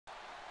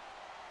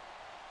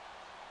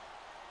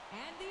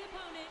And the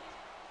opponent,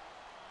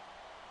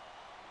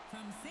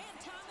 from St.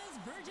 Thomas,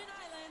 Virgin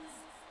Islands,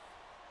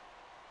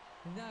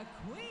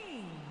 the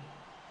Queen.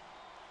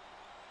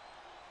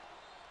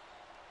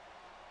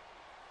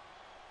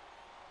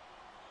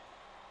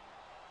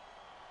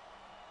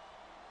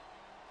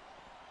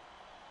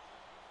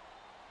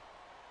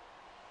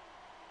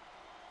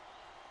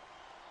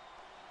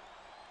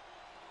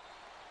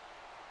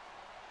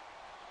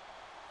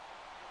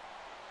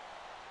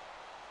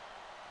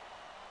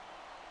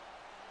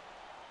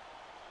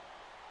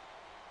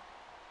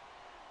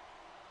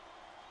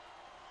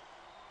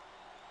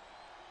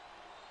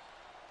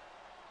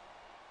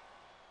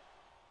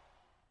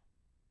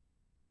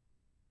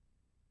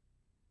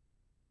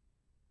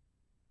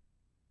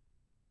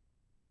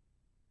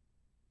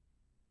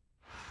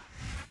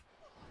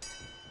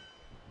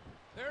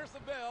 There's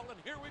the bell, and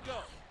here we go.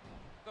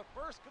 The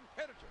first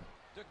competitor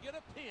to get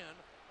a pin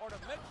or to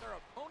make their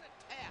opponent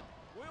tap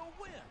will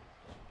win.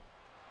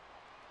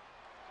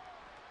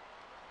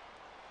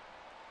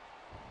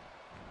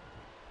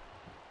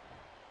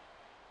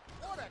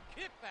 What a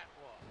kick that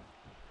was.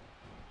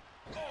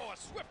 Oh, a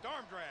swift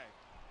arm drag.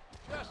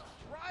 Just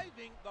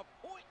driving the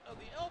point of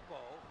the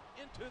elbow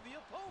into the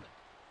opponent.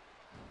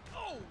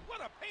 Oh,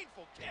 what a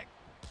painful kick.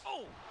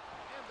 Oh!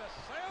 And the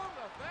sound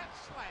of that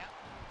slap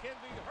can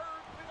be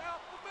heard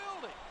throughout the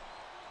building.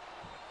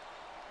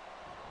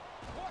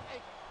 What a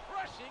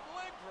crushing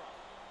leg drop.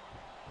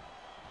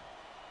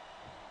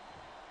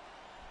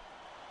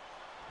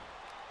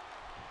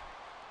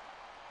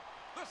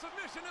 The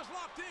submission is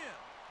locked in.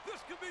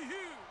 This could be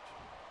huge.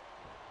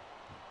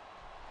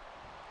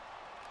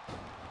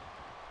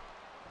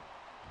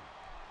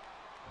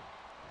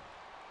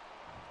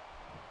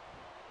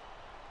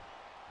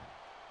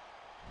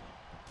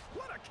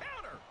 What a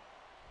counter!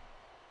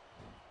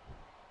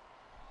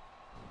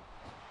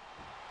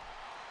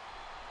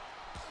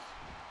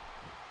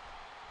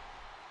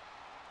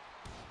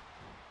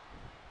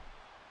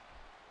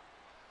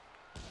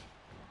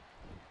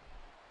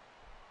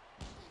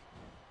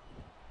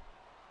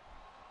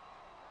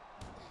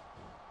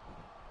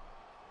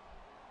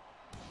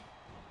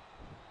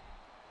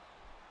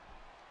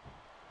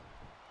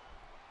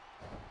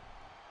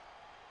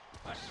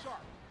 A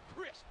sharp,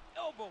 crisp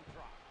elbow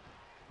drop.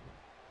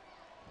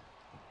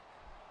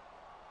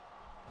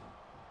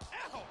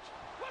 Ouch!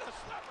 What a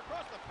slap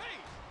across the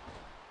face!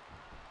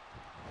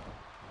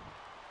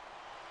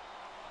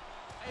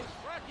 A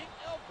striking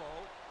elbow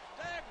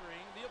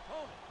staggering the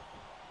opponent.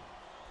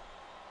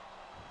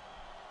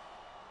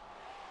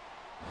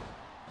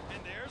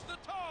 And there's the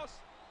toss.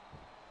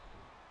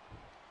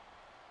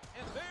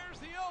 And there's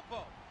the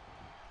elbow.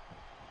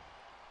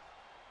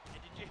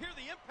 And did you hear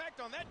the impact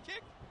on that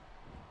kick?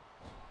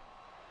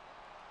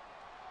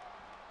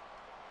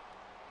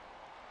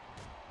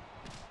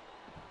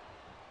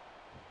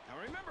 Now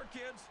remember,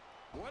 kids,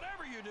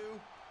 whatever you do,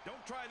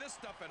 don't try this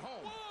stuff at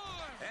home.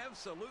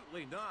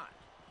 Absolutely not.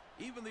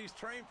 Even these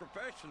trained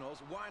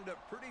professionals wind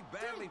up pretty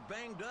badly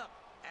banged up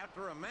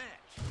after a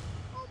match.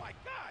 Oh my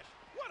gosh,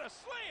 what a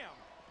slam!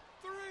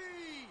 3!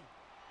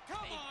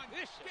 Come A on,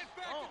 vicious get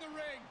back stomp. in the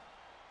ring!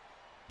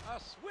 A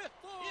swift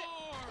hit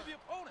 4. to the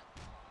opponent.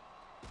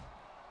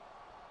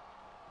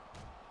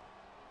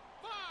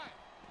 5!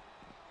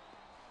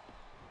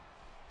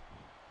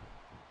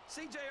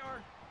 CJR,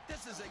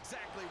 this is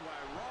exactly why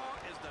Raw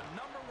is the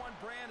 #1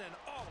 brand in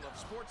all of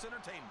sports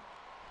entertainment.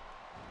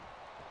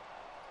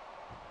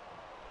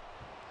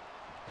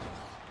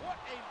 What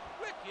a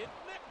wicked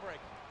neck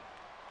breaker.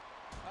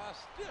 A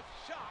stiff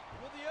shot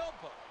with the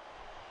elbow.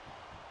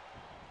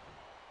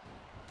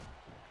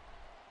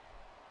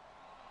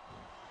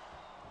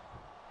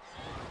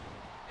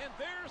 And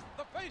there's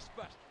the face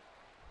buster.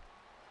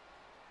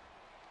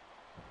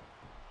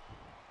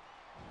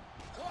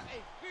 What a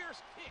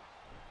fierce kick.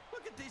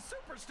 Look at these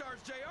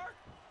superstars, JR.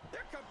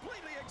 They're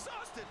completely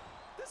exhausted.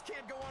 This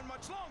can't go on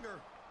much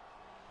longer.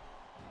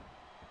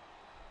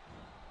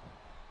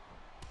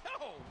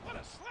 Oh, what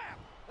a slap.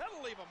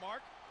 That'll leave a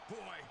mark.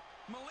 Boy,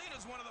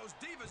 Melina's one of those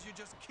divas you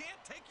just can't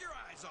take your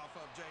eyes off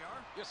of, JR.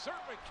 You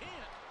certainly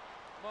can't.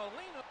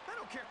 Melina. I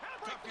don't care how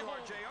tough you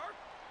are, JR.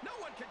 No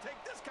one can take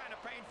this kind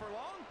of pain for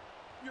long.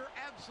 You're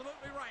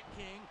absolutely right,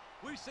 King.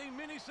 We've seen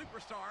many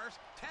superstars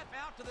tap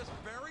out to this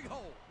very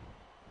hole.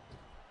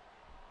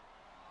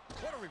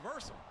 What a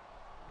reversal.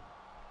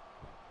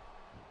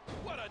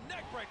 What a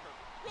neck breaker.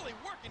 Really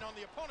working on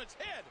the opponent's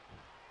head.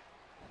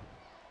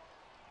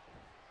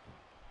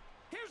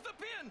 Here's the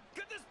pin.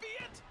 Could this be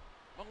it?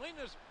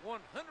 Melina's 100%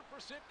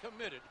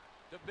 committed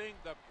to being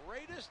the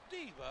greatest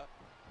diva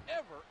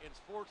ever in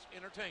sports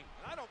entertainment.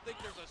 And I don't think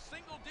there's a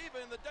single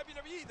diva in the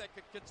WWE that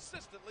could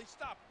consistently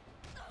stop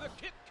her. The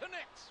kick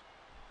connects.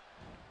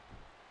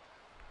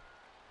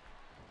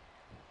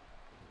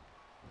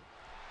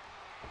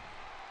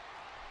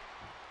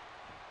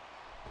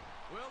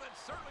 Well,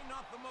 that's certainly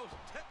not the most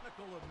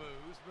technical of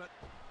moves, but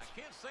I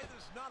can't say that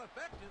it's not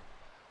effective.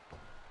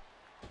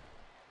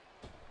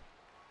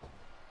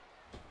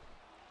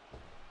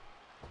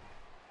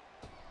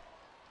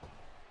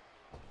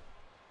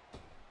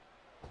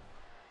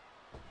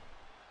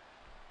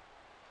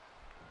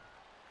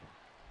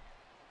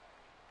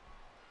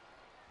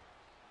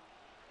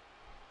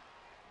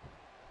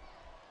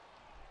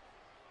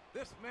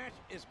 This match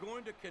is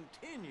going to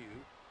continue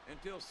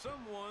until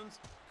someone's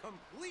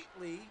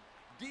completely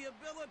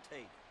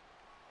debilitated.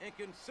 And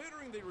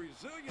considering the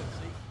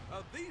resiliency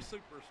of these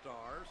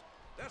superstars,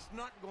 that's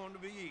not going to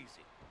be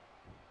easy.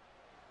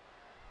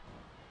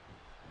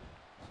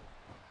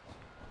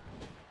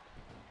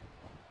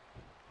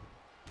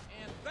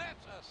 And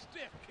that's a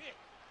stiff kick.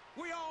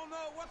 We all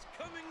know what's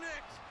coming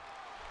next.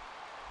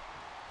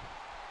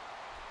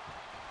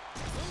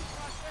 Moves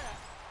like that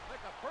make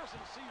a person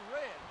see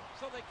red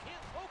so they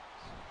can't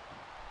focus.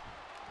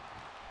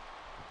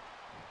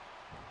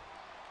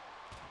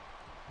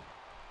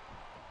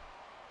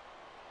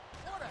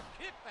 What a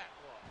kick that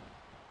was.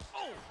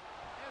 Oh,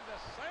 and the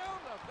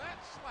sound of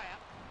that slap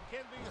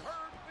can be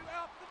heard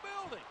throughout the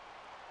building.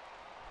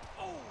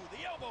 Oh,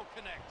 the elbow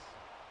connects.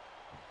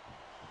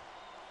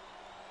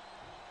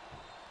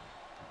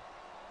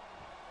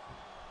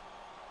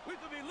 We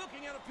could be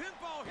looking at a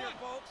pinfall here,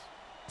 folks.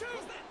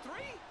 Was that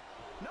 3?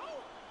 No?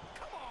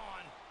 Come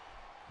on.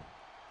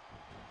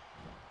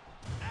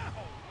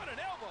 Ow, what an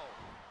elbow.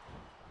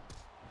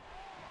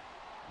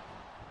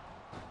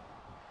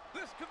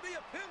 This could be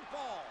a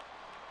pinfall.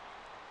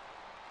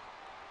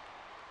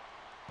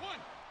 1,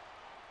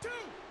 2,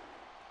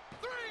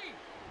 3.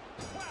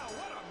 Wow,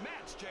 what a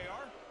match,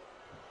 JR.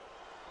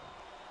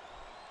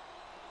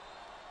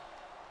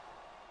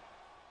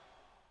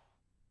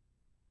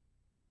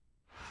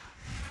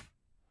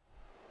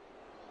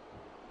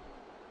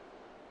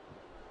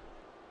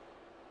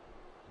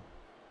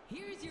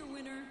 Here's your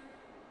winner,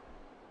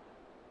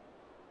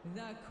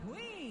 the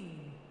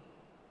Queen.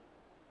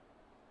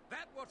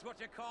 That was what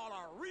you call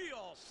a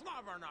real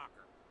slobber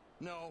knocker.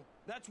 No,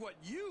 that's what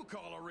you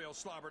call a real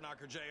slobber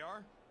knocker,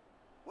 JR.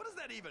 What does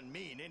that even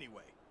mean,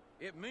 anyway?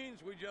 It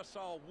means we just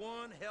saw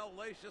one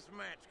hellacious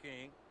match,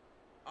 King.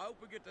 I hope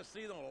we get to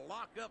see them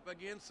lock up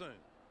again soon.